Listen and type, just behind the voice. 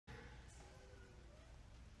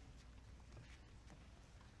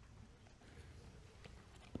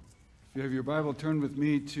If you have your Bible, turn with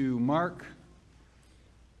me to Mark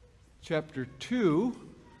chapter 2.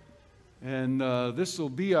 And this will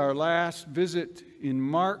be our last visit in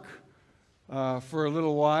Mark for a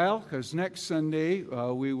little while, because next Sunday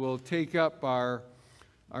we will take up our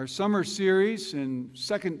summer series in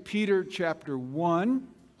 2 Peter chapter 1,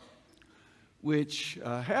 which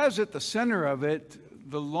has at the center of it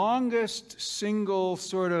the longest single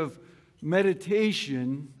sort of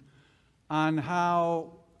meditation on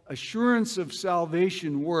how assurance of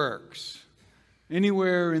salvation works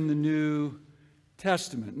anywhere in the New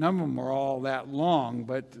Testament. None of them are all that long,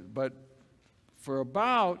 but for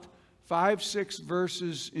about 5-6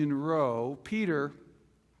 verses in a row, Peter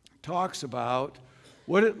talks about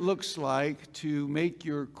what it looks like to make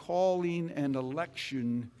your calling and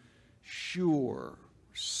election sure,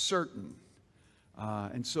 certain.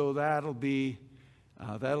 And so that'll be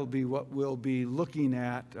what we'll be looking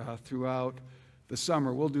at throughout the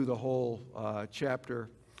summer. We'll do the whole chapter,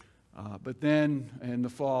 but then in the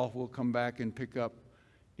fall we'll come back and pick up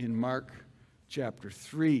in Mark chapter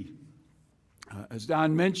 3. As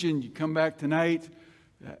Don mentioned, you come back tonight,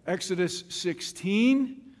 Exodus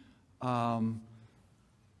 16,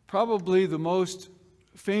 probably the most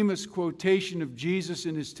famous quotation of Jesus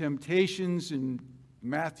in his temptations in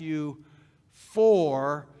Matthew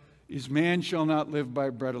 4 is, "Man shall not live by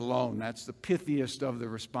bread alone." That's the pithiest of the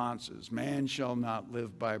responses. Man shall not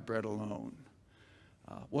live by bread alone.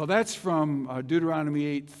 Well, that's from Deuteronomy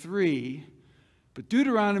 8:3. But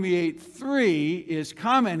Deuteronomy 8:3 is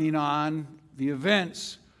commenting on the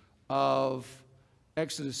events of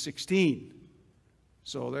Exodus 16.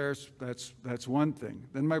 So that's one thing.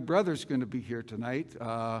 Then my brother's going to be here tonight,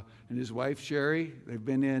 and his wife Sherry. They've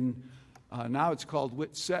been in, now it's called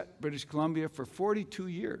Whitsett, British Columbia, for 42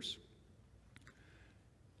 years.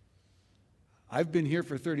 I've been here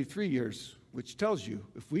for 33 years, which tells you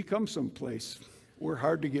if we come someplace, we're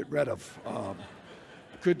hard to get rid of.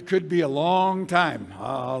 Could be a long time,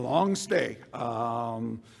 a long stay.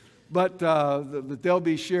 But they'll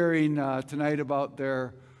be sharing tonight about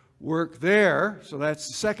their work there. So that's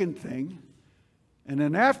the second thing. And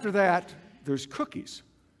then after that, there's cookies.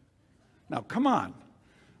 Now, come on.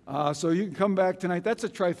 So you can come back tonight. That's a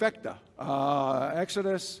trifecta.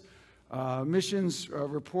 Exodus, missions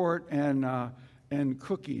report, and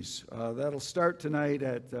cookies. That'll start tonight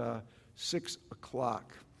at 6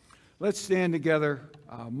 o'clock. Let's stand together.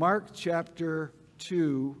 Mark chapter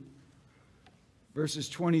 2, verses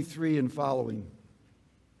 23 and following.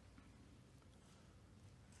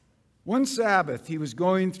 One Sabbath he was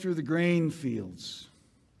going through the grain fields,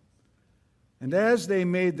 and as they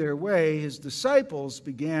made their way, his disciples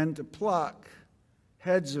began to pluck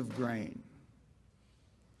heads of grain.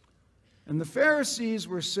 And the Pharisees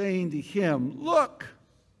were saying to him, "Look,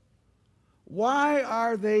 why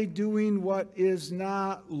are they doing what is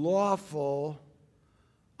not lawful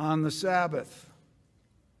on the Sabbath?"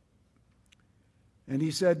 And he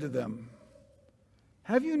said to them,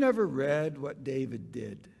 "Have you never read what David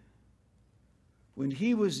did when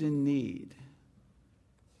he was in need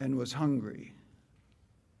and was hungry,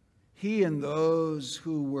 he and those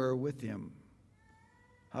who were with him?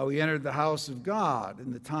 How he entered the house of God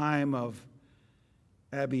in the time of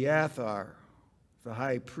Abiathar, the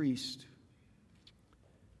high priest,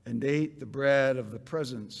 and ate the bread of the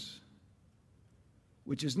presence,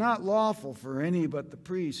 which is not lawful for any but the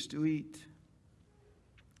priest to eat,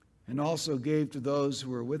 and also gave to those who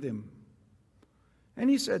were with him. And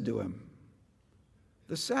he said to him,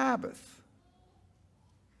 'The Sabbath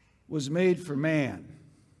was made for man,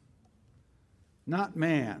 not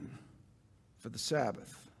man for the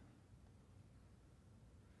Sabbath.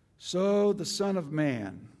 So the Son of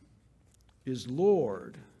Man is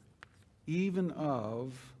Lord even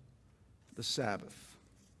of the Sabbath.'"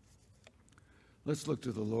 Let's look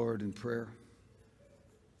to the Lord in prayer.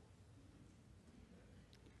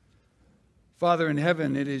 Father in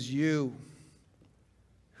heaven, it is you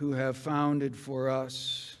who have founded for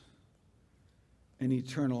us an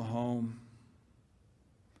eternal home.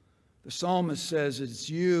 The psalmist says it's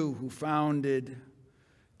you who founded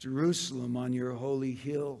Jerusalem on your holy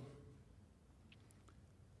hill.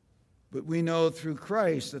 But we know through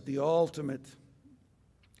Christ that the ultimate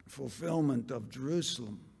fulfillment of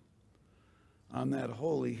Jerusalem on that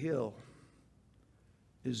holy hill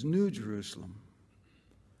is New Jerusalem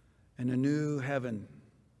and a new heaven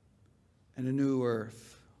and a new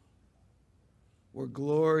earth, where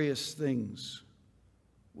glorious things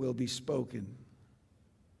will be spoken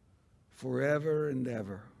forever and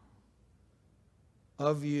ever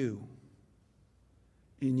of you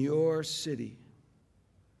in your city,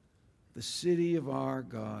 the city of our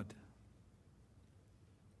God.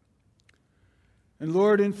 And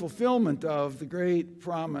Lord, in fulfillment of the great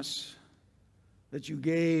promise that you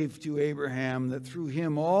gave to Abraham, that through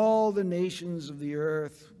him all the nations of the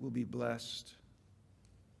earth will be blessed,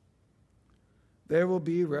 there will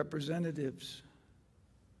be representatives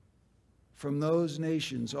from those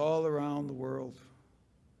nations all around the world,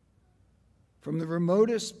 from the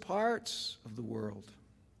remotest parts of the world.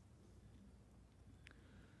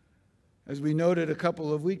 As we noted a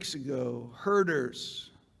couple of weeks ago, herders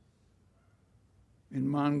in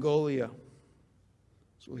Mongolia.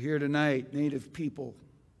 So here tonight, native people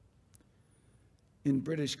in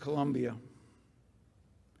British Columbia,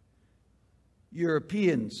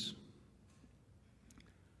 Europeans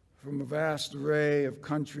from a vast array of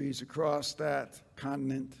countries across that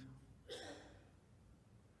continent,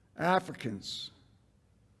 Africans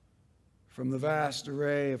from the vast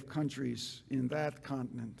array of countries in that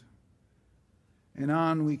continent, and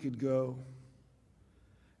on we could go.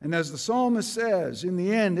 And as the psalmist says, in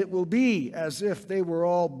the end, it will be as if they were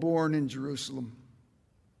all born in Jerusalem.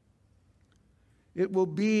 It will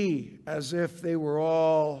be as if they were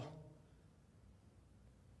all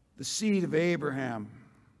the seed of Abraham,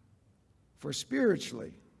 for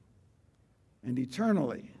spiritually and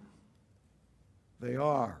eternally they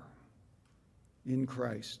are in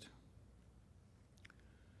Christ.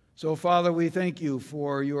 So, Father, we thank you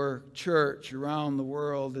for your church around the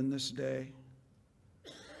world in this day,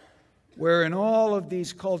 where in all of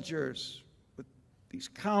these cultures, with these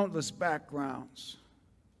countless backgrounds,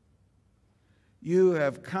 you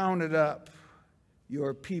have counted up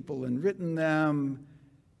your people and written them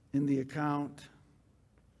in the account.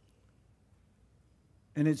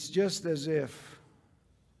 And it's just as if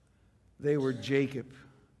they were Jacob.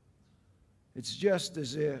 It's just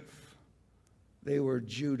as if they were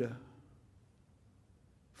Judah.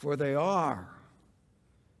 For they are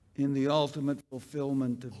in the ultimate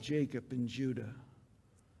fulfillment of Jacob and Judah.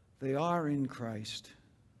 They are in Christ.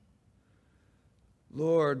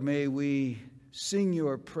 Lord, may we sing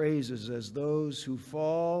your praises as those who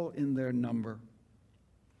fall in their number,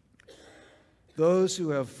 those who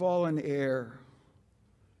have fallen heir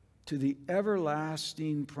to the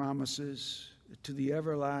everlasting promises, to the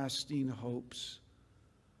everlasting hopes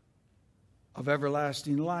of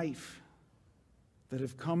everlasting life that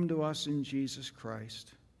have come to us in Jesus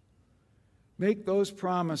Christ. Make those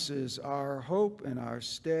promises our hope and our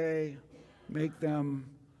stay. Make them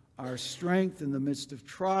our strength in the midst of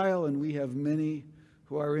trial, and we have many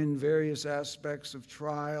who are in various aspects of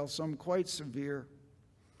trial, some quite severe,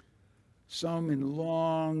 some in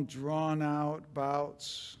long, drawn-out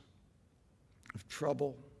bouts of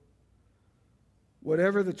trouble.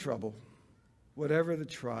 Whatever the trouble, whatever the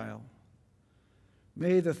trial,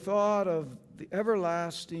 may the thought of the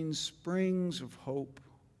everlasting springs of hope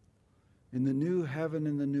in the new heaven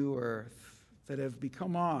and the new earth that have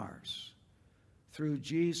become ours through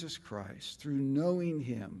Jesus Christ, through knowing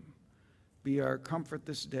him, be our comfort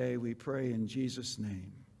this day, we pray in Jesus'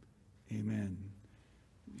 name. Amen.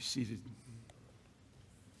 Be seated.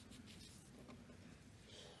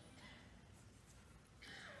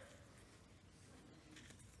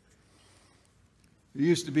 There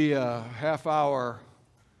used to be a half-hour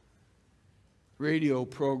radio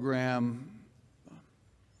program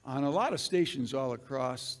on a lot of stations all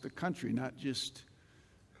across the country, not just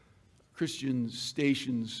Christian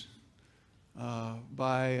stations, run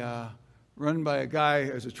by a guy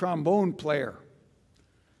as a trombone player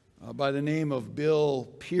by the name of Bill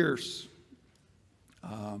Pierce.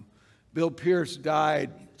 Bill Pierce died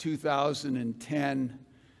 2010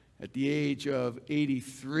 at the age of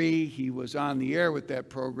 83. He was on the air with that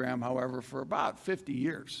program, however, for about 50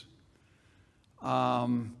 years.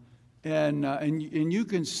 And you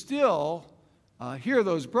can still hear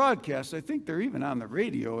those broadcasts. I think they're even on the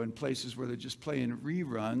radio in places where they're just playing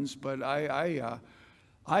reruns, but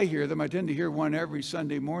I hear them. I tend to hear one every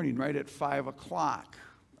Sunday morning right at 5 o'clock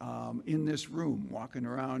in this room, walking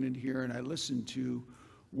around in here, and I listen to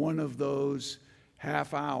one of those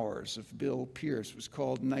half hours of Bill Pierce. It was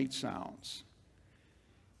called Night Sounds.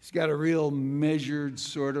 He's got a real measured,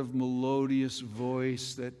 sort of melodious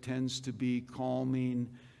voice that tends to be calming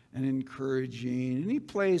and encouraging. And he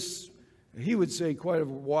plays, he would say, quite a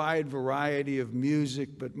wide variety of music,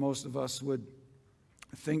 but most of us would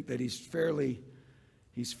think that he's fairly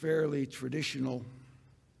traditional.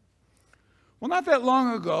 Well, not that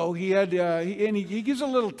long ago, he gives a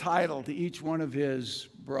little title to each one of his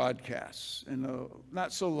broadcasts. And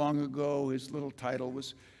not so long ago, his little title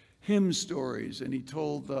was Hymn Stories, and he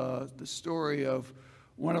told the story of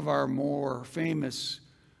one of our more famous,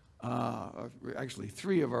 actually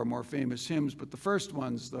three of our more famous hymns, but the first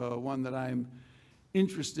one's the one that I'm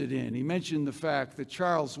interested in. He mentioned the fact that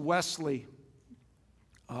Charles Wesley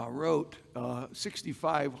wrote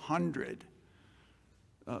 6,500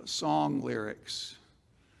 song lyrics.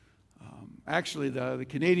 Actually, the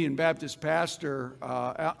Canadian Baptist pastor,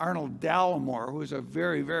 Arnold Dallimore, who is a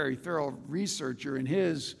very, very thorough researcher in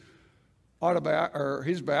his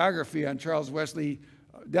biography on Charles Wesley,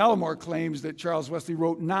 Dallimore claims that Charles Wesley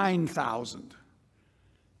wrote 9,000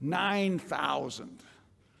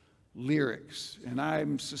 lyrics. And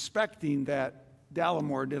I'm suspecting that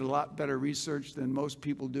Dallimore did a lot better research than most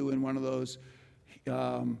people do in one of those,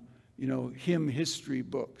 hymn history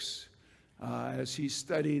books, as he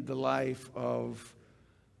studied the life of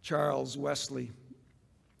Charles Wesley.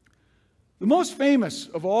 The most famous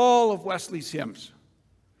of all of Wesley's hymns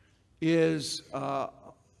is a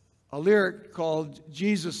lyric called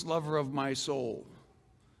 "Jesus, Lover of My Soul."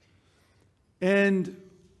 And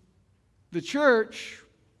the church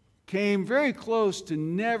came very close to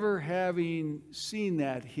never having seen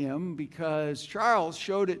that hymn because Charles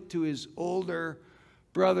showed it to his older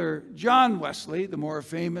brother John Wesley, the more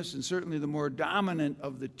famous and certainly the more dominant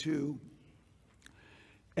of the two.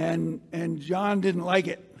 And John didn't like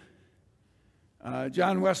it.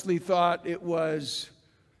 John Wesley thought it was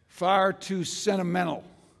far too sentimental.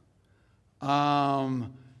 And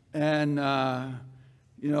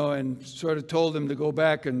sort of told him to go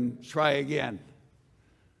back and try again.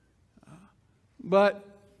 But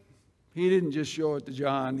he didn't just show it to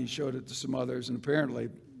John, he showed it to some others, and apparently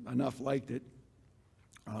enough liked it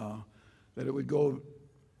that it would go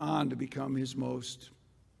on to become his most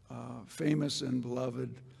famous and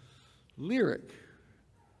beloved lyric.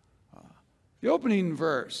 The opening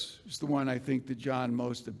verse is the one I think that John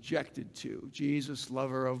most objected to. Jesus,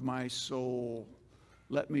 lover of my soul,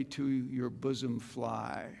 let me to your bosom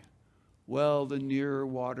fly. Well, the nearer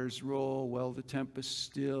waters roll, well, the tempest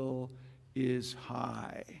still is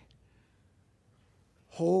high.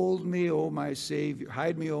 Hold me, O my Savior,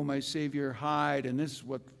 hide me, O my Savior, hide. And this is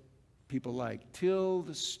what people like. Till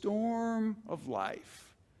the storm of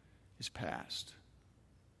life is past.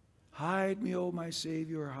 Hide me, O my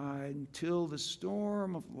Savior, hide, until the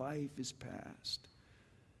storm of life is past.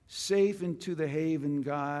 Safe into the haven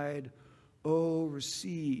guide, O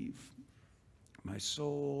receive my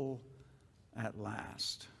soul at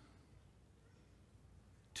last.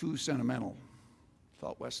 Too sentimental,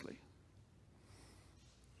 thought Wesley.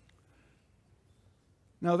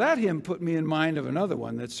 Now that hymn put me in mind of another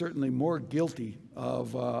one that's certainly more guilty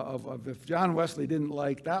of if John Wesley didn't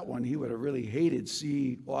like that one, he would have really hated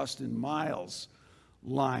C. Austin Miles'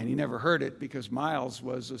 line. He never heard it because Miles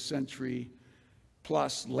was a century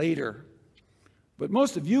plus later. But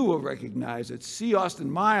most of you will recognize it. C.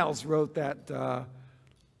 Austin Miles wrote that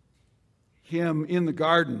hymn, In the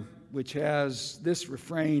Garden, which has this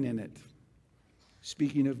refrain in it,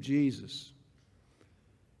 speaking of Jesus.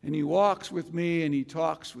 And he walks with me and he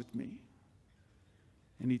talks with me.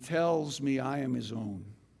 And he tells me I am his own.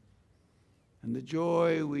 And the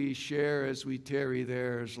joy we share as we tarry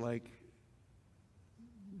there is like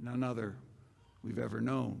none other we've ever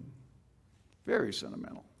known. Very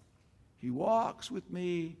sentimental. He walks with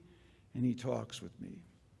me and he talks with me.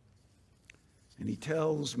 And he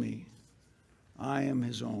tells me I am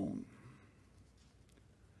his own.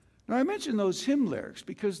 Now I mention those hymn lyrics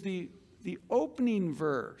because the opening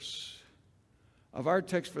verse of our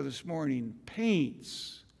text for this morning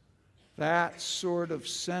paints that sort of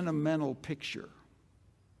sentimental picture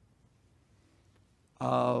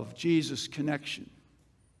of Jesus' connection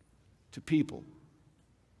to people,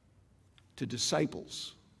 to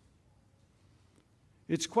disciples.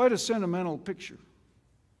 It's quite a sentimental picture.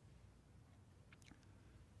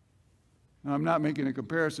 Now, I'm not making a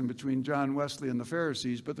comparison between John Wesley and the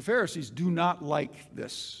Pharisees, but the Pharisees do not like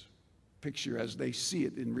this picture as they see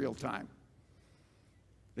it in real time.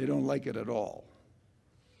 They don't like it at all.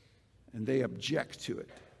 And they object to it,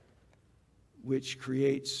 which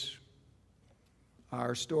creates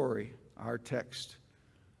our story, our text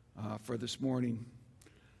for this morning.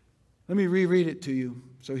 Let me reread it to you.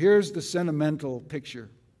 So here's the sentimental picture.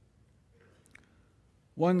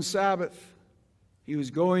 One Sabbath, he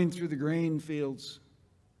was going through the grain fields,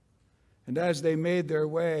 and as they made their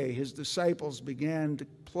way, his disciples began to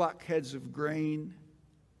pluck heads of grain.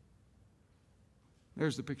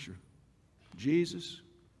 There's the picture. Jesus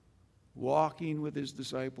walking with his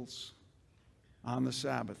disciples on the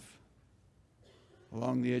Sabbath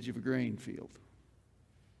along the edge of a grain field.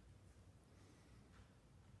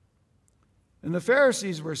 And the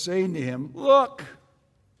Pharisees were saying to him, "Look,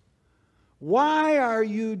 why are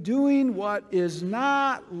you doing what is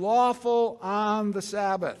not lawful on the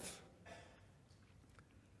Sabbath?"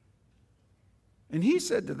 And he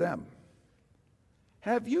said to them,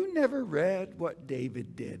 "Have you never read what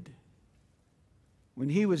David did when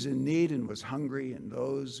he was in need and was hungry, and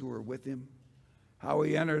those who were with him? How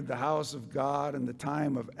he entered the house of God in the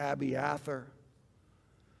time of Abiathar,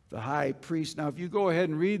 the high priest." Now, if you go ahead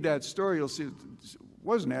and read that story, you'll see it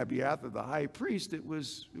wasn't Abiathar the high priest. It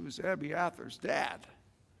was Abiathar's dad.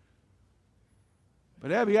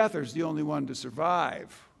 But Abiathar's the only one to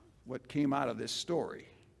survive what came out of this story.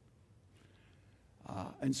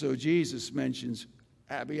 And so Jesus mentions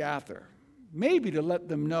Abiathar, maybe to let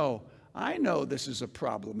them know, I know this is a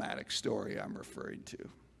problematic story I'm referring to.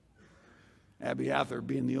 Abiathar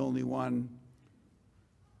being the only one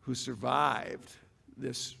who survived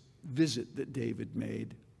this visit that David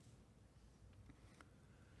made.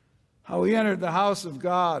 How he entered the house of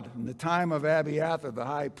God in the time of Abiathar, the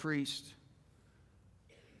high priest,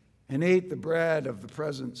 and ate the bread of the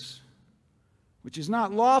presence, which is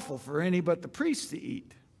not lawful for any but the priests to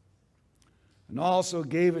eat, and also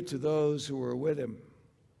gave it to those who were with him.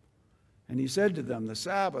 And he said to them, the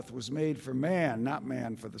Sabbath was made for man, not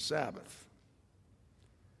man for the Sabbath.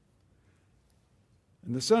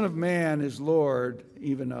 And the Son of Man is Lord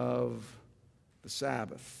even of the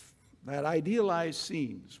Sabbath. That idealized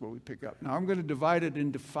scene is what we pick up. Now I'm going to divide it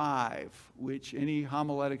into 5, which any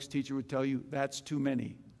homiletics teacher would tell you that's too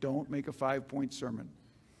many. Don't make a 5-point sermon.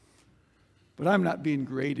 But I'm not being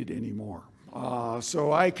graded anymore.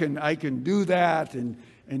 So I can do that,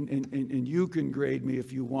 and you can grade me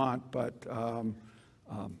if you want. But,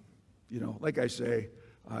 like I say,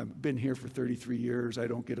 I've been here for 33 years. I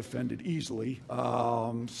don't get offended easily.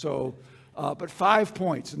 But 5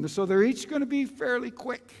 points. And so they're each going to be fairly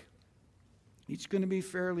quick.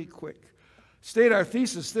 State our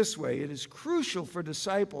thesis this way. It is crucial for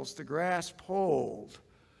disciples to grasp hold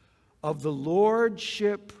of the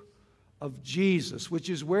lordship of Jesus, which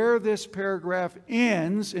is where this paragraph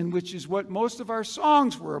ends, and which is what most of our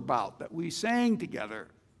songs were about that we sang together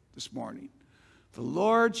this morning. The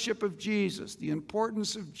lordship of Jesus, the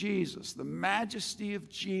importance of Jesus, the majesty of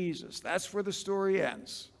Jesus. That's where the story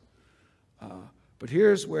ends. But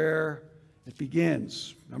here's where it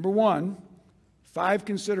begins. Number 1, 5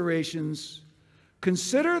 considerations.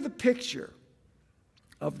 Consider the picture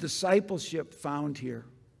of discipleship found here.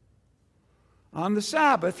 On the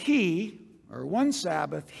Sabbath, one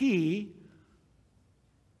Sabbath, he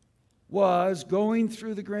was going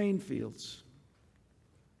through the grain fields.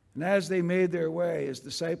 And as they made their way, his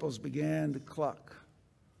disciples began to pluck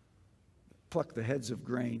the heads of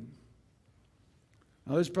grain.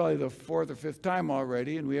 Now, this is probably the 4th or 5th time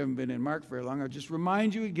already, and we haven't been in Mark very long. I'll just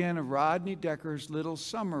remind you again of Rodney Decker's little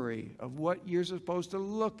summary of what you're supposed to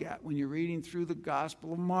look at when you're reading through the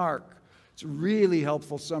Gospel of Mark. It's a really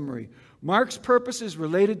helpful summary. Mark's purpose is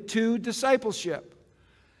related to discipleship.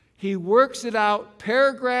 He works it out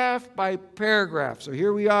paragraph by paragraph. So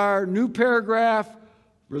here we are, new paragraph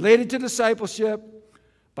related to discipleship,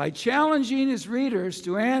 by challenging his readers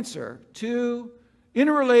to answer 2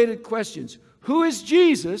 interrelated questions. Who is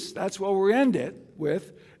Jesus? That's what we'll end it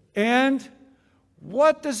with. And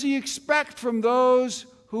what does he expect from those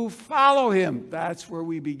who follow him? That's where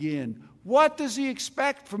we begin. What does he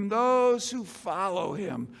expect from those who follow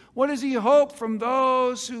him? What does he hope from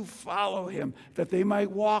those who follow him? That they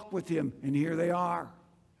might walk with him. And here they are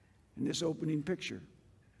in this opening picture.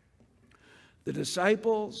 The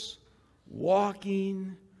disciples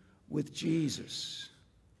walking with Jesus.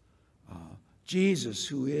 Jesus,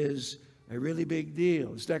 who is a really big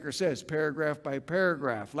deal. As Decker says, paragraph by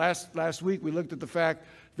paragraph. Last week we looked at the fact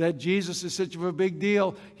that Jesus is such of a big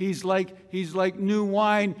deal. He's like new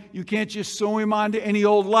wine. You can't just sew him onto any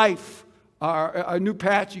old life. A new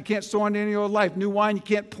patch, you can't sew onto any old life. New wine, you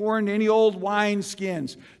can't pour into any old wine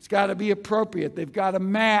skins. It's got to be appropriate. They've got to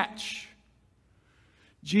match.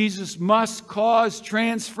 Jesus must cause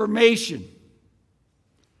transformation.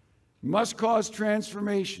 He must cause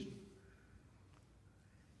transformation.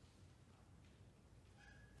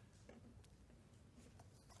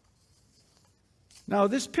 Now,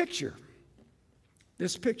 this picture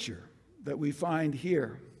that we find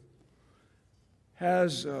here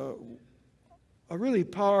has a really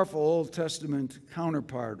powerful Old Testament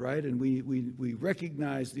counterpart, right? And we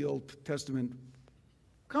recognize the Old Testament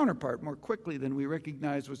counterpart more quickly than we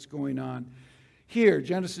recognize what's going on here.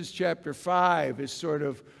 Genesis chapter 5 is sort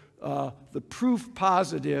of the proof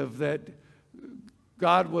positive that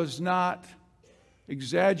God was not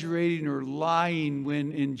exaggerating or lying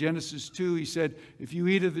when in Genesis 2 he said, if you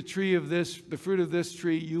eat of the fruit of this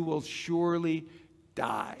tree, you will surely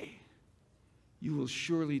die. You will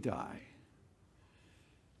surely die.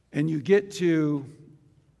 And you get to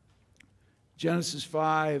Genesis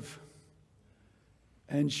 5,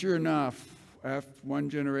 And sure enough, after one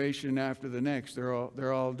generation after the next, they're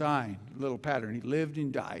all dying. Little pattern. He lived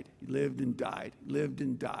and died. He lived and died. Lived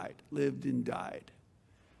and died. Lived and died.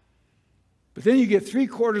 But then you get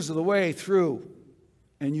 3/4 of the way through,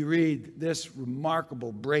 and you read this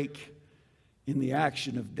remarkable break in the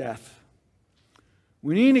action of death.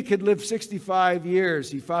 When Enoch had lived 65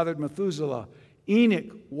 years, he fathered Methuselah.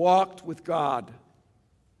 Enoch walked with God.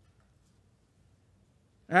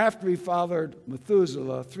 After he fathered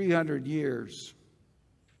Methuselah, 300 years.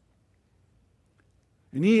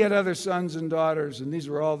 And he had other sons and daughters, and these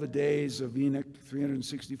were all the days of Enoch,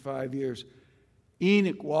 365 years.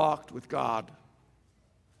 Enoch walked with God.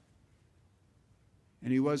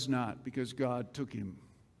 And he was not, because God took him.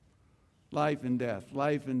 Life and death,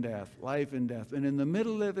 life and death, life and death. And in the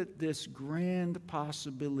middle of it, this grand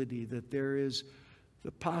possibility that there is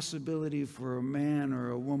the possibility for a man or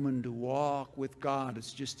a woman to walk with God.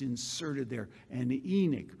 It's just inserted there. And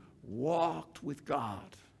Enoch walked with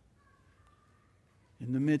God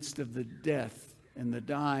in the midst of the death and the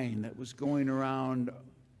dying that was going around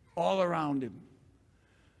all around him.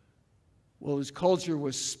 Well, his culture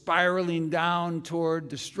was spiraling down toward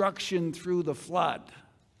destruction through the flood.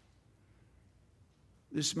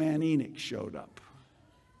 This man Enoch showed up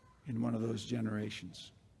in one of those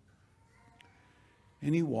generations.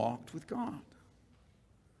 And he walked with God.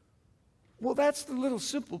 Well, that's the little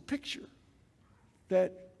simple picture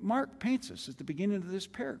that Mark paints us at the beginning of this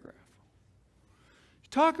paragraph.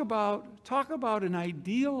 Talk about an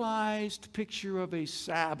idealized picture of a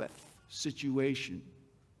Sabbath situation.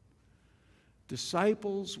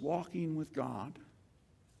 Disciples walking with God.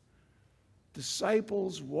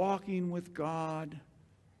 Disciples walking with God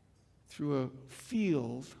through a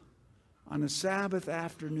field on a Sabbath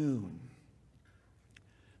afternoon.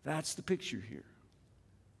 That's the picture here.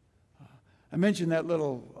 I mentioned that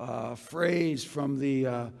little phrase from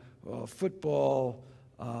the football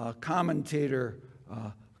commentator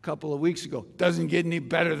a couple of weeks ago. Doesn't get any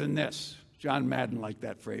better than this. John Madden liked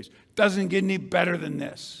that phrase. Doesn't get any better than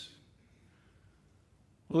this.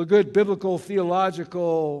 Well, a good biblical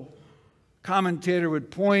theological commentator would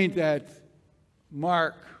point at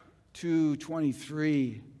Mark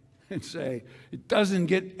 2:23 and say, it doesn't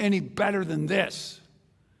get any better than this.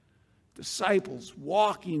 Disciples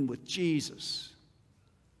walking with Jesus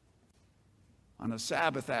on a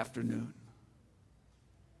Sabbath afternoon.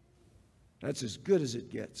 That's as good as it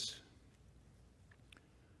gets.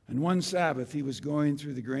 And one Sabbath, he was going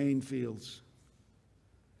through the grain fields.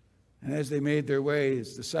 And as they made their way,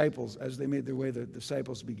 the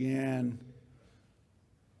disciples began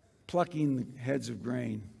plucking the heads of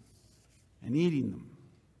grain and eating them.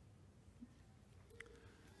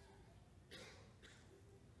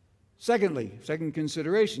 Secondly, second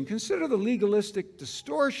consideration, consider the legalistic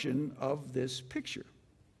distortion of this picture.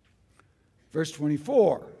 Verse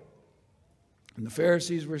 24, and the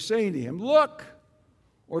Pharisees were saying to him, look,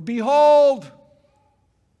 or behold,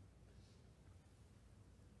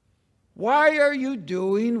 why are you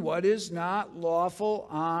doing what is not lawful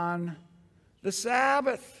on the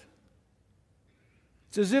Sabbath?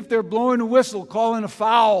 It's as if they're blowing a whistle, calling a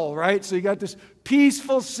foul, right? So you got this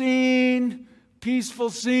peaceful scene.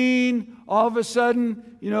 All of a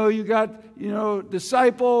sudden, you got,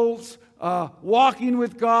 disciples walking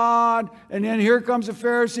with God. And then here comes a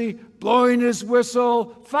Pharisee blowing his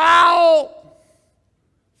whistle. Foul!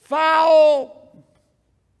 Foul!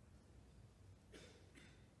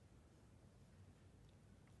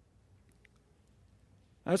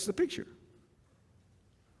 That's the picture.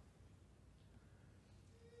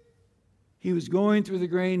 He was going through the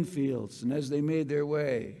grain fields, and as they made their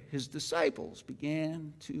way, his disciples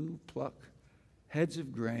began to pluck heads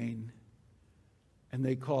of grain, and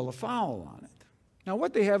they call a foul on it. Now,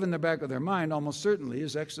 what they have in the back of their mind almost certainly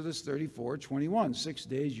is Exodus 34:21. 6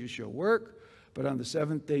 days you shall work, but on the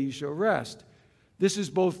seventh day you shall rest. This is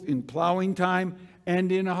both in plowing time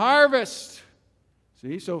and in harvest.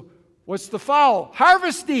 See, so what's the foul?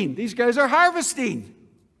 Harvesting. These guys are harvesting.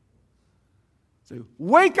 So,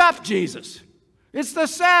 wake up, Jesus. It's the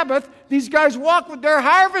Sabbath. These guys walk with their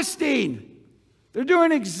harvesting. They're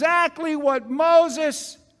doing exactly what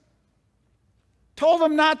Moses told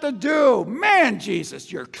them not to do. Man,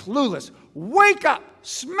 Jesus, you're clueless. Wake up.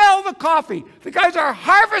 Smell the coffee. The guys are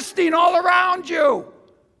harvesting all around you.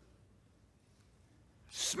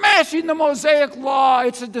 Smashing the Mosaic law.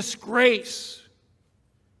 It's a disgrace.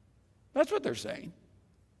 That's what they're saying.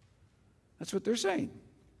 That's what they're saying.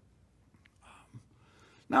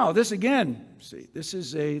 Now, this again, see, this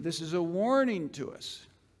is a warning to us.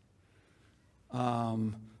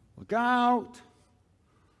 Look out.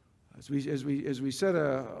 As we said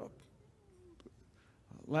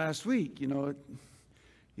last week. You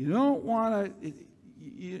don't want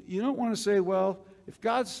to say, well, if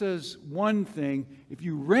God says one thing, if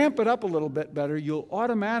you ramp it up a little bit better, you'll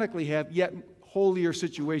automatically have yet holier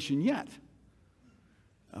situation yet.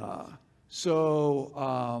 We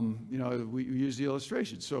use the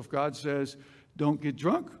illustration. So if God says, don't get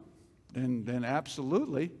drunk, then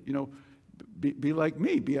absolutely, be like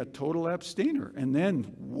me, be a total abstainer. And then,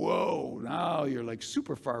 whoa, now you're like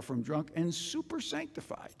super far from drunk and super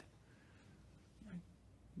sanctified.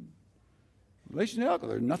 In relation to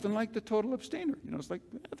alcohol, there's nothing like the total abstainer. It's like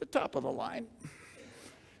at the top of the line. He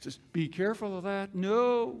says, be careful of that.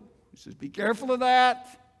 No. He says, be careful of that.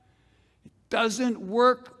 It doesn't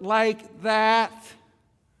work like that.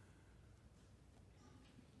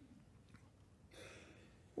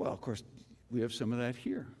 Well, of course, we have some of that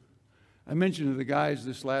here. I mentioned to the guys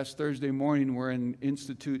this last Thursday morning, we're in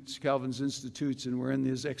institutes, Calvin's Institutes, and we're in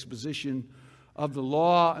this exposition of the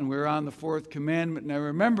law, and we're on the fourth commandment. And I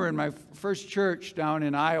remember in my first church down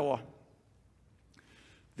in Iowa,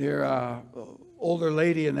 their older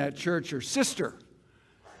lady in that church, her sister,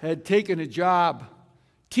 had taken a job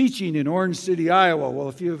teaching in Orange City, Iowa. Well,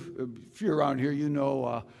 if you're around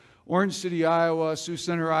here, Orange City, Iowa, Sioux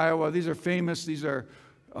Center, Iowa. These are famous. These are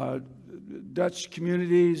Dutch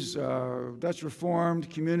communities, Dutch Reformed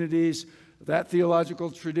communities. That theological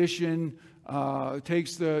tradition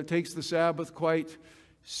takes the Sabbath quite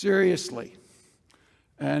seriously.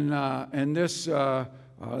 And this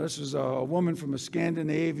is a woman from a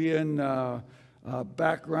Scandinavian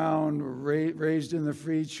background, raised in the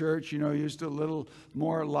Free Church, used to a little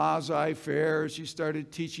more laissez-faire. She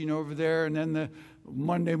started teaching over there, and then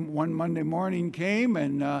one Monday morning came,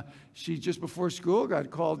 and she, just before school, got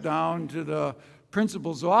called down to the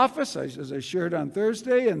principal's office, as I shared on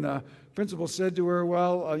Thursday, and the principal said to her,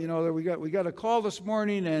 well, we got a call this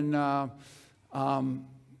morning, and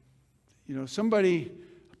somebody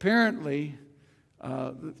apparently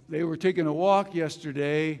they were taking a walk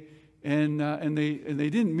yesterday, and they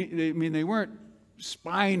didn't mean they weren't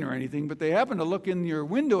spying or anything, but they happened to look in your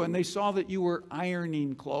window and they saw that you were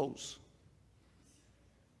ironing clothes.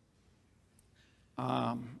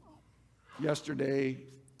 Yesterday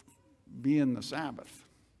being the Sabbath,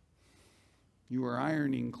 you were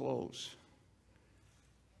ironing clothes.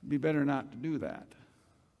 It'd be better not to do that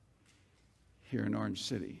here in Orange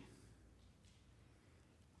City.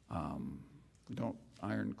 Don't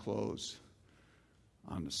iron clothes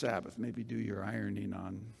on the Sabbath. Maybe do your ironing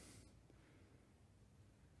on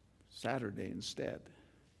Saturday instead.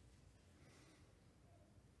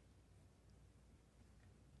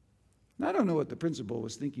 Now, I don't know what the principal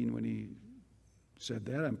was thinking when he said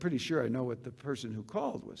that. I'm pretty sure I know what the person who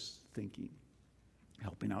called was thinking,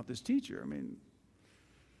 helping out this teacher. I mean,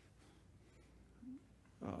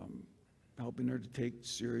 helping her to take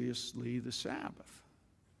seriously the Sabbath.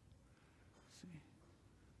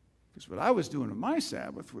 Because what I was doing on my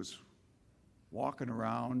Sabbath was walking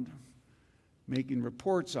around making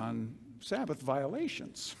reports on Sabbath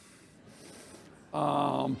violations.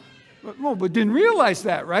 But didn't realize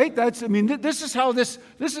that, right? This is how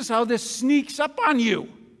this sneaks up on you.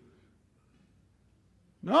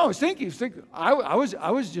 No, I was thinking, I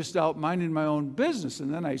was just out minding my own business,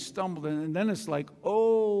 and then I stumbled, and then it's like,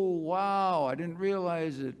 oh wow, I didn't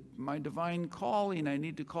realize it. My divine calling, I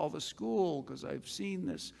need to call the school because I've seen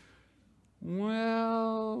this.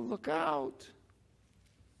 Well, look out.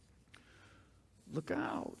 Look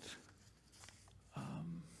out.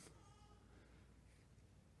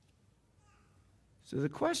 So the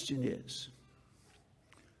question is,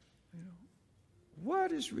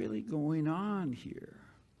 what is really going on here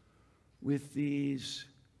with these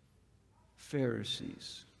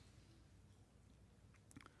Pharisees?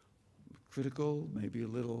 Critical, maybe a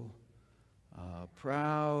little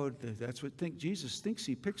proud. That's what Jesus thinks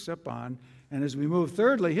he picks up on. And as we move,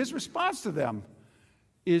 thirdly, his response to them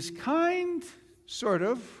is kind, sort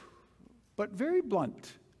of, but very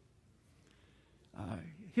blunt.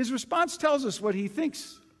 His response tells us what he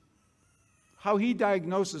thinks, how he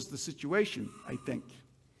diagnoses the situation, I think.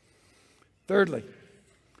 Thirdly,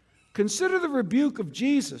 consider the rebuke of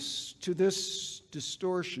Jesus to this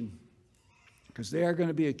distortion, because they are going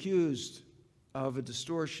to be accused of a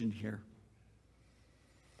distortion here.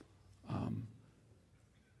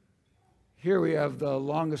 Here we have the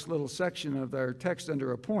longest little section of our text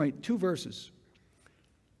under a point, 2 verses.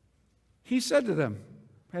 He said to them,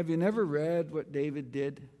 have you never read what David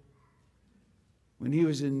did when he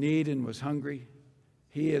was in need and was hungry,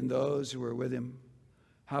 he and those who were with him?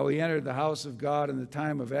 How he entered the house of God in the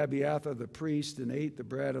time of Abiathar the priest and ate the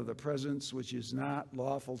bread of the presence, which is not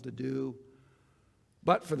lawful to do,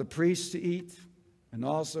 but for the priests to eat. And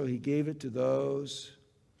also he gave it to those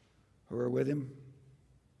who were with him.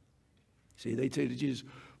 See, they say to Jesus,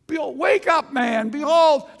 wake up, man.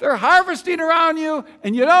 Behold, they're harvesting around you,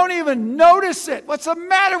 and you don't even notice it. What's the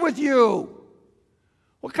matter with you?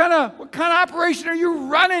 What kind of operation are you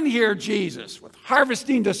running here, Jesus, with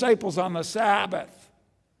harvesting disciples on the Sabbath?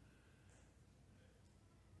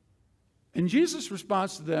 And Jesus'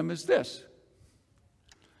 response to them is this.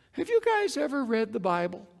 Have you guys ever read the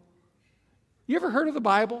Bible? You ever heard of the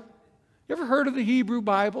Bible? You ever heard of the Hebrew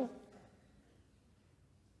Bible?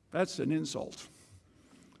 That's an insult.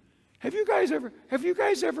 Have you guys ever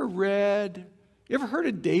read, you ever heard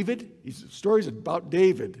of David? These stories about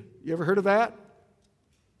David. You ever heard of that?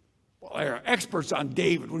 Well, they're experts on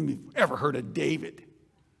David. When have you ever heard of David?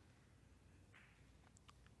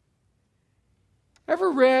 Ever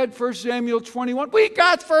read 1 Samuel 21? We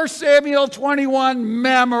got 1 Samuel 21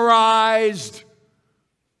 memorized.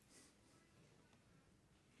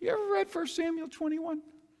 You ever read 1 Samuel 21?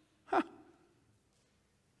 Huh.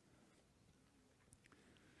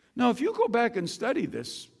 Now, if you go back and study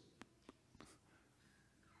this,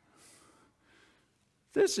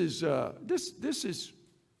 this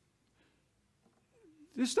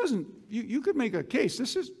doesn't, you could make a case.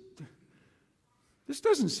 This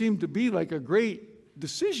doesn't seem to be like a great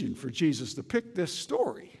decision for Jesus to pick this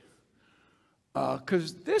story.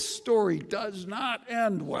 Because this story does not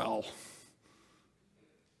end well.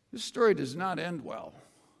 This story does not end well.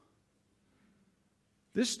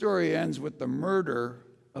 This story ends with the murder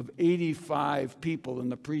of 85 people in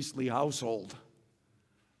the priestly household.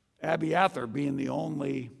 Abiathar being the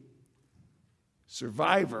only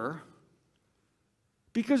survivor,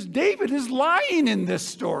 because David is lying in this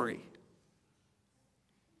story.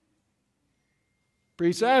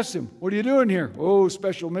 Priest asked him, what are you doing here? Oh,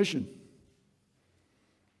 special mission.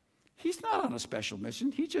 He's not on a special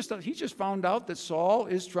mission. He just found out that Saul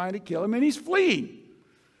is trying to kill him and he's fleeing.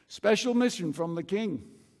 Special mission from the king.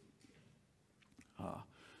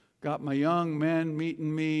 Got my young men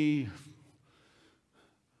meeting me.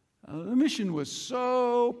 The mission was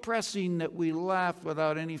so pressing that we left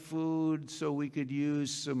without any food so we could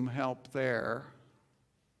use some help there.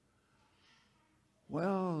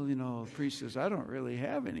 Well, the priest says, I don't really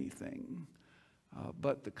have anything.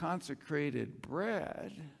 But the consecrated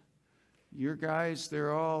bread, your guys,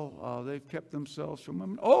 they've kept themselves from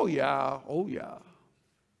them. Oh, yeah.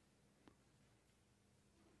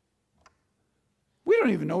 We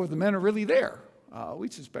don't even know if the men are really there. We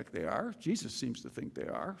suspect they are. Jesus seems to think they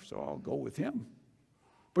are, so I'll go with him.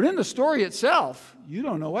 But in the story itself, you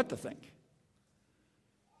don't know what to think.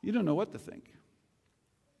 You don't know what to think.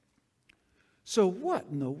 So what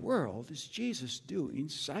in the world is Jesus doing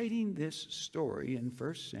citing this story in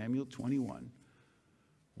 1 Samuel 21,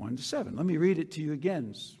 1-7? Let me read it to you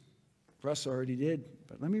again. Russ already did,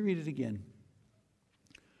 but let me read it again.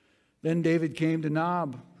 Then David came to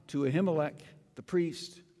Nob, to Ahimelech, the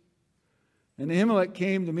priest. And Ahimelech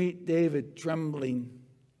came to meet David, trembling.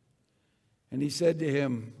 And he said to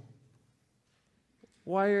him,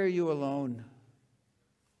 why are you alone?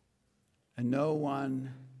 And no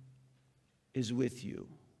one is with you.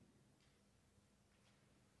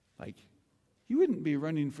 Like, you wouldn't be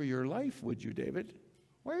running for your life, would you, David?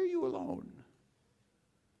 Why are you alone?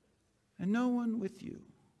 And no one with you.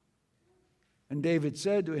 And David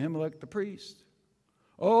said to Ahimelech the priest,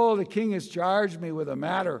 oh, the king has charged me with a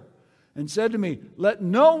matter and said to me, let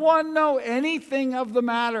no one know anything of the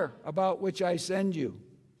matter about which I send you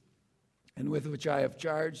and with which I have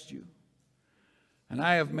charged you. And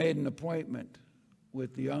I have made an appointment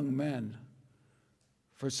with the young men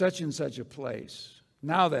for such and such a place.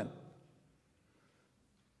 Now then,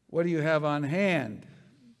 what do you have on hand?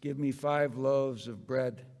 Give me 5 loaves of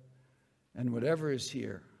bread and whatever is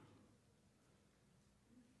here.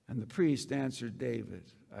 And the priest answered David,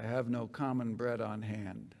 I have no common bread on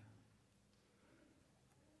hand,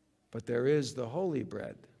 but there is the holy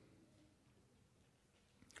bread.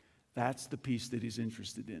 That's the piece that he's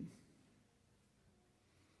interested in.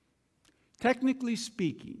 Technically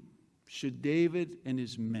speaking, should David and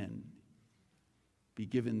his men be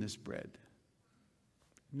given this bread?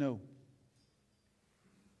 No.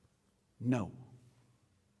 No.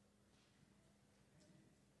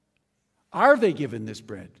 Are they given this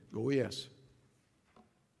bread? Oh, yes.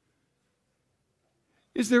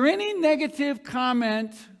 Is there any negative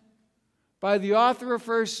comment by the author of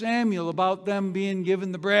 1 Samuel about them being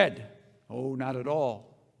given the bread? Oh, not at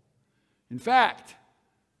all. In fact,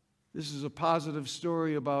 this is a positive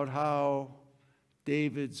story about how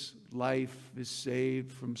David's life is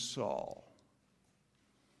saved from Saul.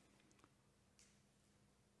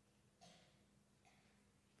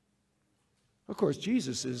 course,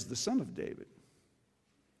 Jesus is the son of David.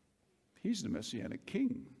 He's the Messianic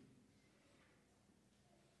king.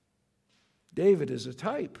 David is a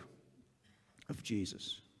type of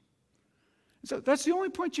Jesus. So that's the only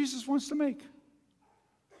point Jesus wants to make.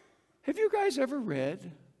 Have you guys ever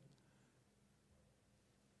read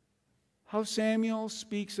how Samuel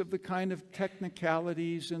speaks of the kind of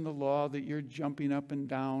technicalities in the law that you're jumping up and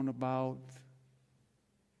down about?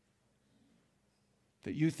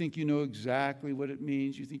 That you think you know exactly what it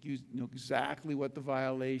means. You think you know exactly what the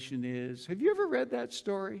violation is. Have you ever read that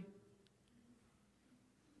story?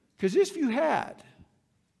 Because if you had,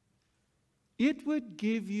 it would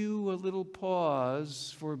give you a little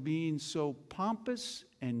pause for being so pompous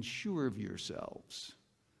and sure of yourselves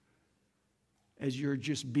as you're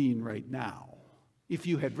just being right now, if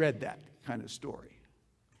you had read that kind of story.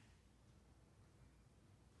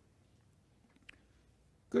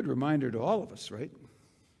 Good reminder to all of us, right?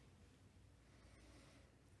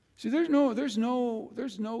 See, there's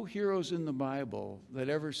no heroes in the Bible that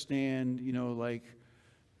ever stand, like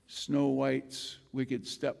Snow White's wicked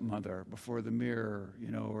stepmother before the mirror,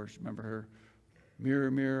 or remember her,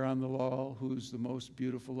 mirror, mirror on the wall, who's the most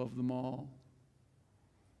beautiful of them all?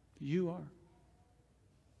 You are.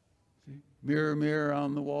 See? Mirror, mirror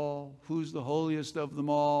on the wall, who's the holiest of them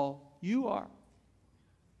all? You are.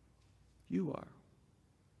 You are.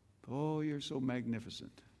 Oh, you're so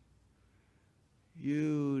magnificent.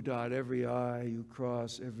 You dot every I, you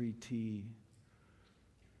cross every T.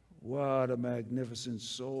 What a magnificent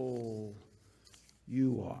soul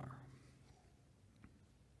you are.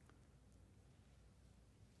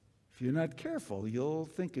 If you're not careful, you'll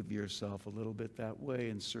think of yourself a little bit that way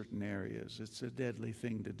in certain areas. It's a deadly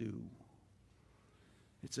thing to do.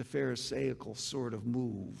 It's a pharisaical sort of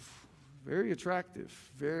move. Very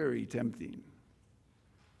attractive, very tempting.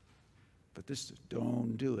 But this,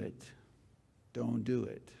 don't do it. Don't do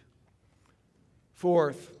it.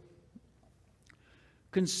 Fourth,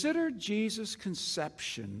 consider Jesus'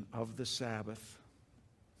 conception of the Sabbath.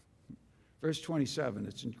 Verse 27,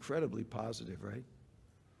 it's incredibly positive, right?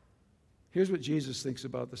 Here's what Jesus thinks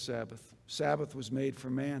about the Sabbath. Sabbath was made for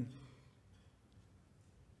man,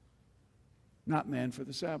 not man for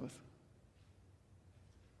the Sabbath.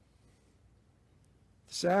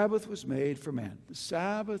 The Sabbath was made for man. The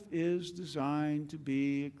Sabbath is designed to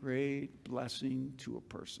be a great blessing to a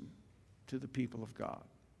person, to the people of God.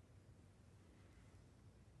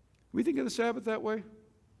 We think of the Sabbath that way.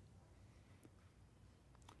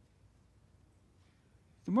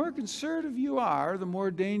 The more conservative you are, the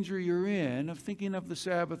more danger you're in of thinking of the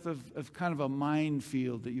Sabbath of kind of a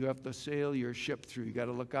minefield that you have to sail your ship through. You got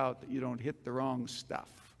to look out that you don't hit the wrong stuff.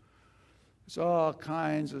 There's all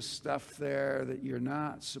kinds of stuff there that you're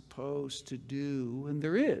not supposed to do, and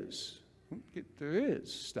there is. There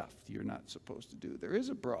is stuff you're not supposed to do. There is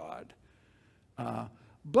a broad.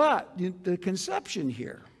 But the conception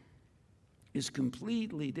here is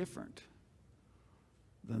completely different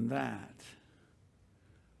than that.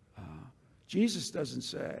 Jesus doesn't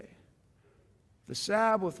say, the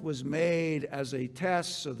Sabbath was made as a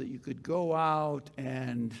test so that you could go out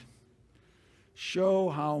and show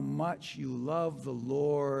how much you love the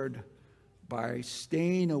Lord by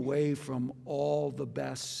staying away from all the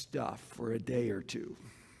best stuff for a day or two.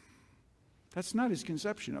 That's not his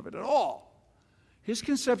conception of it at all. His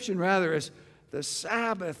conception, rather, is the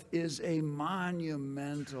Sabbath is a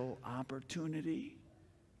monumental opportunity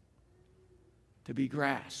to be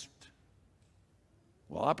grasped.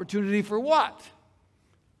 Well, opportunity for what?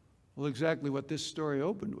 Well, exactly what this story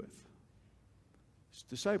opened with. His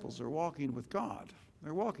disciples are walking with God.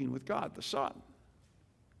 They're walking with God, the Son.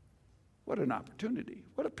 What an opportunity.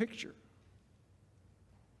 What a picture.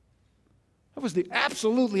 That was the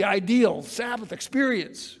absolutely ideal Sabbath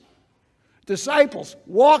experience. Disciples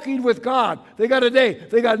walking with God. They got a day.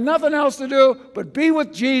 They got nothing else to do but be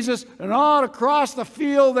with Jesus, and all across the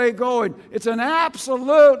field they go. And it's an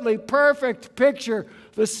absolutely perfect picture.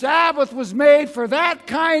 The Sabbath was made for that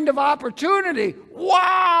kind of opportunity.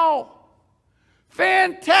 Wow!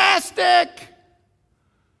 Fantastic!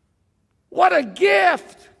 What a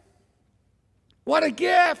gift! What a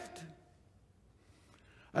gift!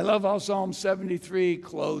 I love how Psalm 73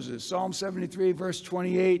 closes. Psalm 73, verse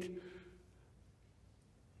 28.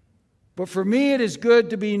 But for me it is good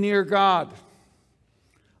to be near God.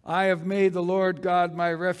 I have made the Lord God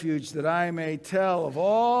my refuge, that I may tell of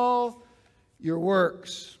all your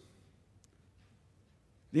works.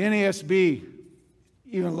 The NASB,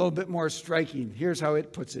 even a little bit more striking. Here's how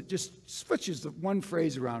it puts it. Just switches the one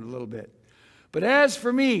phrase around a little bit. But as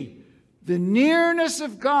for me, the nearness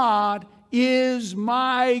of God is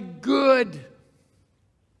my good.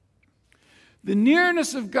 The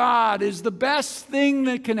nearness of God is the best thing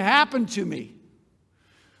that can happen to me.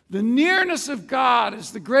 The nearness of God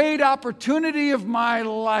is the great opportunity of my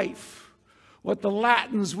life. What the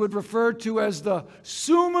Latins would refer to as the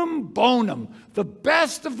summum bonum, the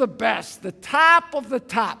best of the best, the top of the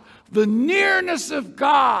top. The nearness of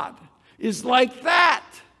God is like that.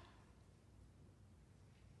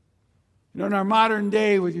 You know, in our modern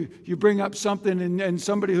day, when you bring up something and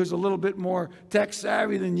somebody who's a little bit more tech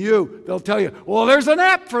savvy than you, they'll tell you, well, there's an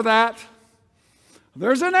app for that.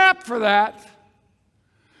 There's an app for that.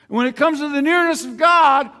 And when it comes to the nearness of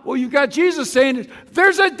God, well, you've got Jesus saying,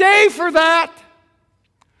 there's a day for that.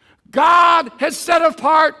 God has set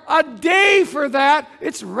apart a day for that.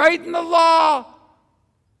 It's right in the law.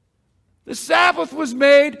 The Sabbath was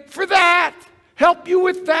made for that. Help you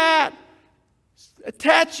with that.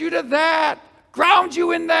 Attach you to that. Ground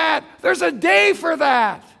you in that. There's a day for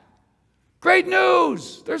that. Great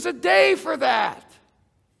news. There's a day for that.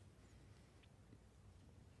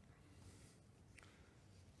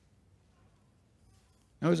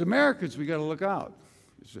 Now, as Americans, we got to look out.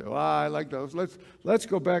 You say, well, I like those. Let's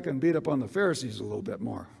go back and beat up on the Pharisees a little bit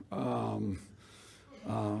more.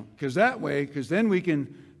 Because then we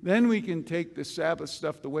can take the Sabbath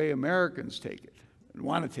stuff the way Americans take it and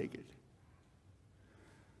want to take it.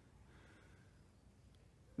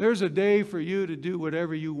 There's a day for you to do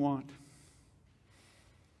whatever you want.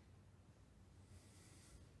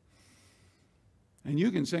 And you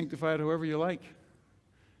can sanctify it however you like.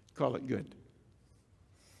 Call it good.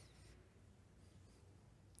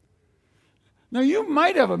 Now, you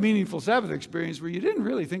might have a meaningful Sabbath experience where you didn't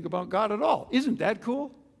really think about God at all. Isn't that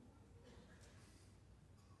cool?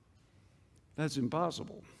 That's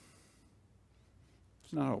impossible.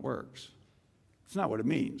 It's not how it works. It's not what it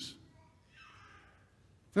means.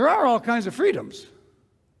 There are all kinds of freedoms.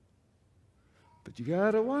 But you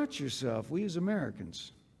got to watch yourself, we as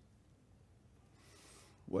Americans.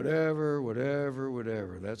 Whatever.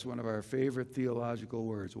 That's one of our favorite theological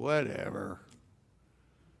words. Whatever.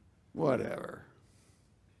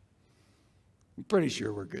 I'm pretty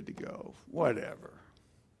sure we're good to go. Whatever.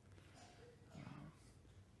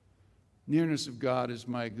 Nearness of God is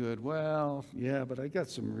my good. Well, yeah, but I got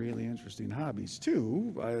some really interesting hobbies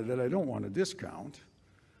too that I don't want to discount.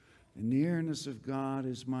 The nearness of God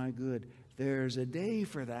is my good. There's a day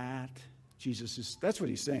for that. That's what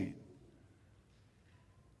he's saying.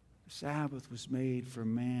 The Sabbath was made for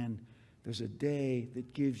man. There's a day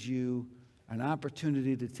that gives you an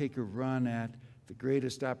opportunity to take a run at the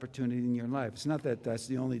greatest opportunity in your life. It's not that that's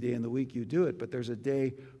the only day in the week you do it, but there's a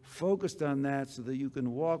day focused on that so that you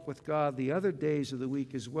can walk with God the other days of the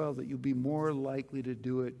week as well, that you'll be more likely to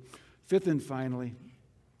do it. Fifth and finally,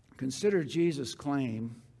 consider Jesus'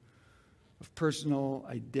 claim of personal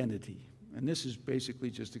identity. And this is basically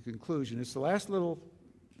just a conclusion. It's the last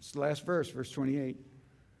verse, verse 28.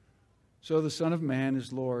 So the Son of Man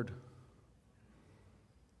is Lord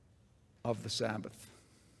of the Sabbath.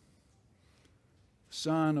 The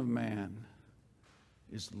Son of Man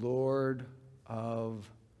is Lord of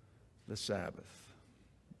the Sabbath.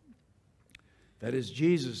 That is,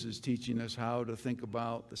 Jesus is teaching us how to think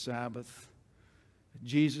about the Sabbath.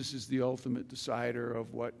 Jesus is the ultimate decider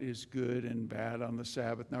of what is good and bad on the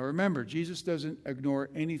Sabbath. Now remember, Jesus doesn't ignore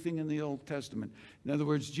anything in the Old Testament. In other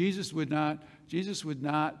words, Jesus would not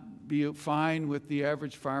be fine with the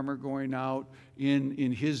average farmer going out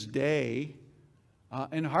in his day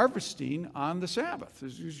and harvesting on the Sabbath.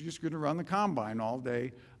 He's just going to run the combine all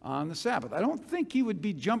day on the Sabbath. I don't think he would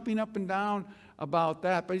be jumping up and down about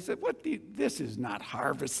that, but he said, this is not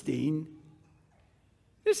harvesting.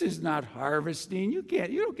 This is not harvesting. You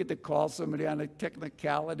don't get to call somebody on a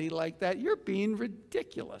technicality like that. You're being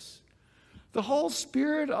ridiculous. The whole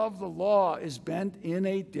spirit of the law is bent in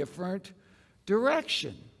a different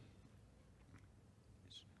direction.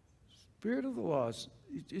 Spirit of the law,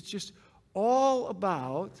 it's just all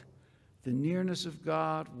about the nearness of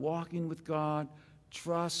God, walking with God,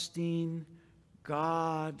 trusting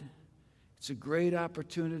God. It's a great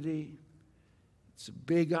opportunity. It's a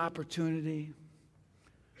big opportunity.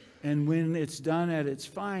 And when it's done at its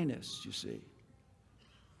finest, you see,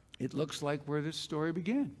 it looks like where this story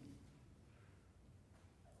began.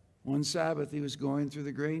 One Sabbath, he was going through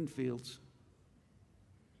the grain fields.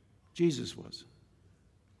 Jesus was.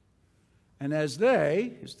 And as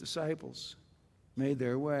they, his disciples, made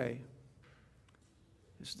their way,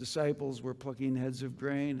 his disciples were plucking heads of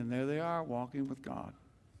grain, and there they are walking with God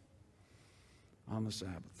on the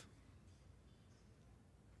Sabbath.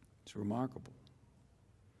 It's remarkable.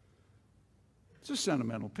 It's a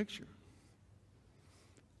sentimental picture.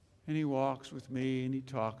 And he walks with me and he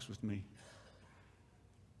talks with me.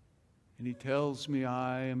 And he tells me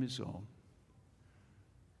I am his own.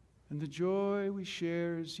 And the joy we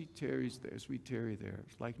share as he tarries there, as we tarry there,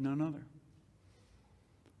 is like none other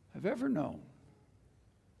I've ever known.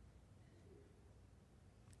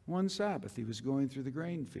 One Sabbath, he was going through the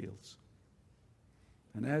grain fields.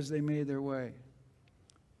 And as they made their way,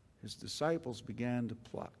 his disciples began to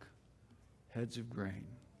pluck heads of grain.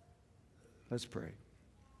 Let's pray.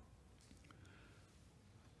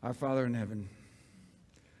 Our Father in heaven,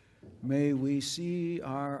 may we see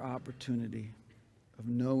our opportunity of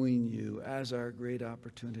knowing you as our great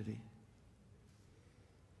opportunity.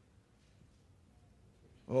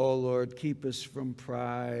 Oh Lord, keep us from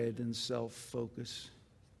pride and self-focus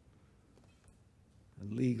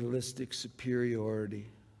and legalistic superiority.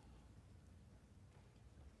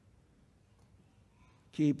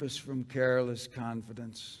 Keep us from careless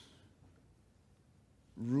confidence,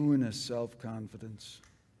 ruinous self-confidence.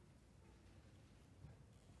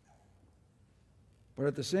 But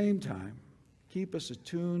at the same time, keep us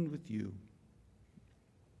attuned with you.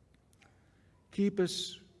 Keep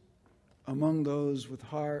us among those with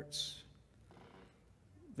hearts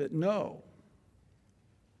that know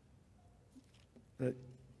that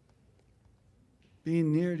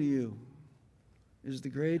being near to you is the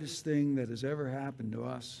greatest thing that has ever happened to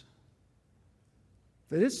us.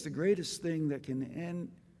 That it's the greatest thing that can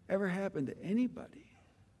ever happen to anybody.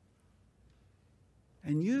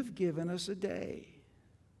 And you've given us a day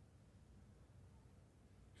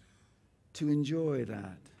to enjoy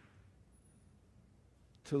that,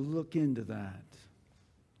 to look into that,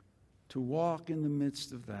 to walk in the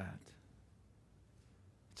midst of that.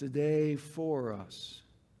 It's a day for us,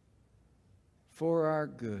 for our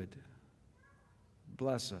good.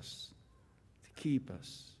 Bless us, to keep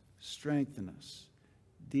us, strengthen us,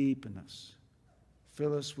 deepen us,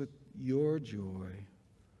 fill us with your joy.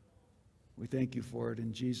 We thank you for it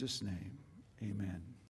in Jesus' name. Amen.